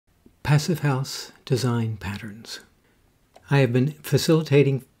Passive house design patterns. I have been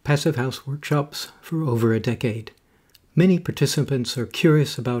facilitating passive house workshops for over a decade. Many participants are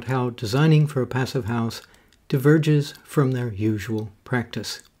curious about how designing for a passive house diverges from their usual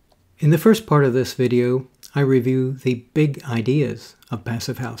practice. In the first part of this video, I review the big ideas of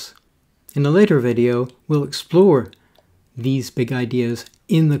passive house. In a later video, we'll explore these big ideas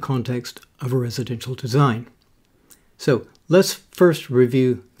in the context of a residential design. So let's first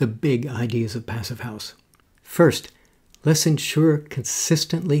review the big ideas of passive house. First, let's ensure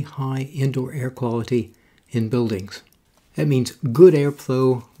consistently high indoor air quality in buildings. That means good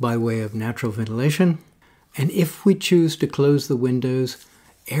airflow by way of natural ventilation. And if we choose to close the windows,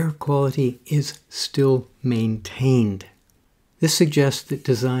 air quality is still maintained. This suggests that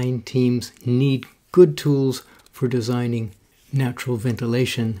design teams need good tools for designing natural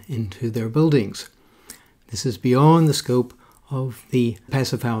ventilation into their buildings. This is beyond the scope of the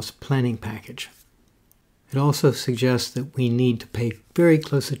passive house planning package. It also suggests that we need to pay very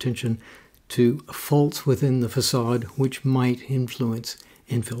close attention to faults within the facade which might influence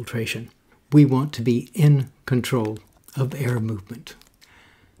infiltration. We want to be in control of air movement.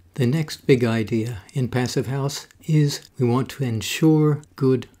 The next big idea in passive house is we want to ensure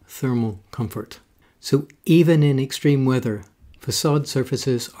good thermal comfort. So even in extreme weather, facade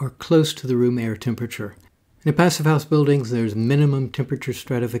surfaces are close to the room air temperature. In passive house buildings, there's minimum temperature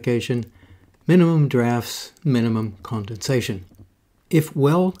stratification, minimum drafts, minimum condensation. If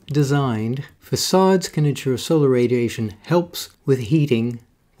well designed, facades can ensure solar radiation helps with heating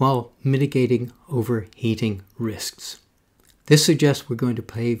while mitigating overheating risks. This suggests we're going to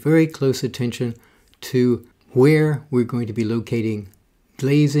pay very close attention to where we're going to be locating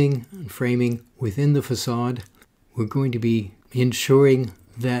glazing and framing within the facade. We're going to be ensuring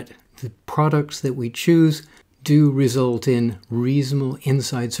that the products that we choose do result in reasonable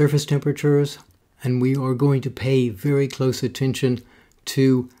inside surface temperatures, and we are going to pay very close attention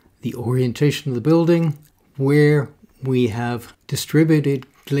to the orientation of the building, where we have distributed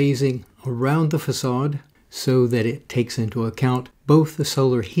glazing around the facade so that it takes into account both the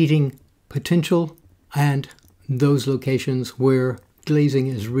solar heating potential and those locations where glazing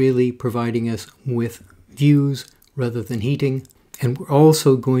is really providing us with views rather than heating. And we're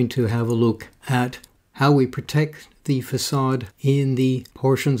also going to have a look at how we protect the facade in the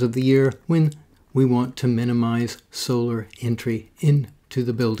portions of the year when we want to minimize solar entry into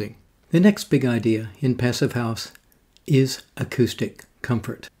the building. The next big idea in passive house is acoustic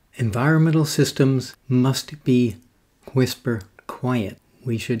comfort. Environmental systems must be whisper quiet.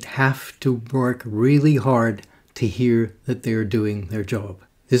 We should have to work really hard to hear that they're doing their job.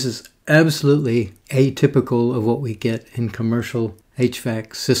 This is absolutely atypical of what we get in commercial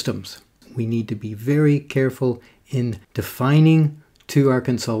HVAC systems. We need to be very careful in defining to our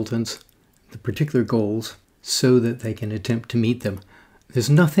consultants the particular goals so that they can attempt to meet them. There's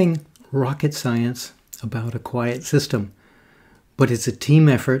nothing rocket science about a quiet system, but it's a team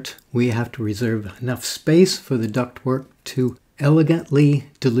effort. We have to reserve enough space for the ductwork to elegantly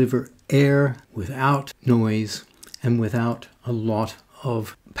deliver air without noise and without a lot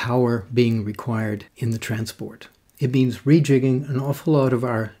of power being required in the transport. It means rejigging an awful lot of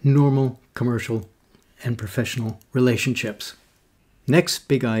our normal commercial and professional relationships. Next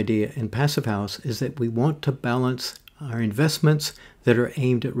big idea in passive house is that we want to balance our investments that are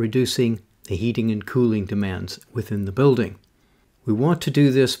aimed at reducing the heating and cooling demands within the building. We want to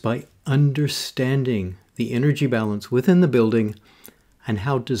do this by understanding the energy balance within the building and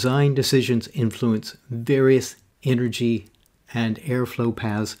how design decisions influence various energy and airflow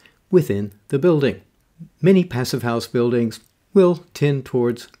paths within the building. Many passive house buildings will tend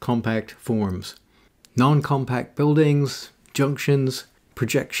towards compact forms. Non-compact buildings, junctions,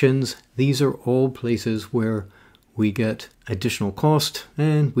 projections, these are all places where we get additional cost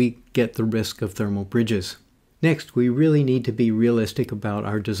and we get the risk of thermal bridges. Next, we really need to be realistic about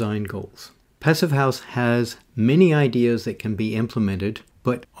our design goals. Passive house has many ideas that can be implemented,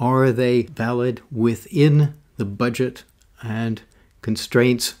 but are they valid within the budget and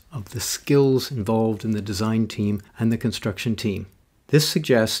constraints of the skills involved in the design team and the construction team? This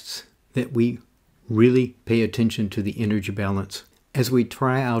suggests that we really pay attention to the energy balance. As we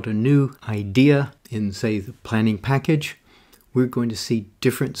try out a new idea in, say, the planning package, we're going to see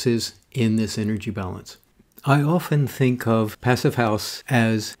differences in this energy balance. I often think of passive house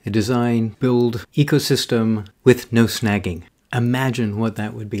as a design build ecosystem with no snagging. Imagine what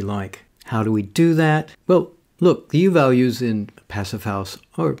that would be like. How do we do that? Well, look, the U-values in passive house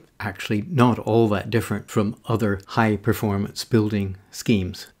are actually not all that different from other high-performance building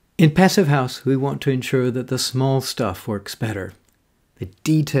schemes. In passive house, we want to ensure that the small stuff works better. the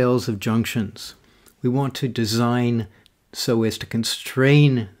details of junctions. We want to design so as to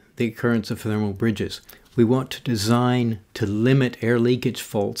constrain the occurrence of thermal bridges. We want to design to limit air leakage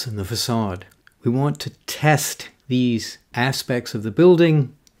faults in the facade. We want to test these aspects of the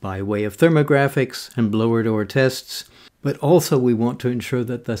building by way of thermographics and blower door tests, but also we want to ensure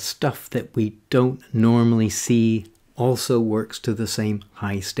that the stuff that we don't normally see also works to the same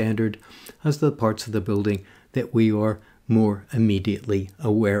high standard as the parts of the building that we are more immediately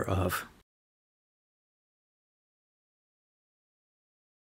aware of.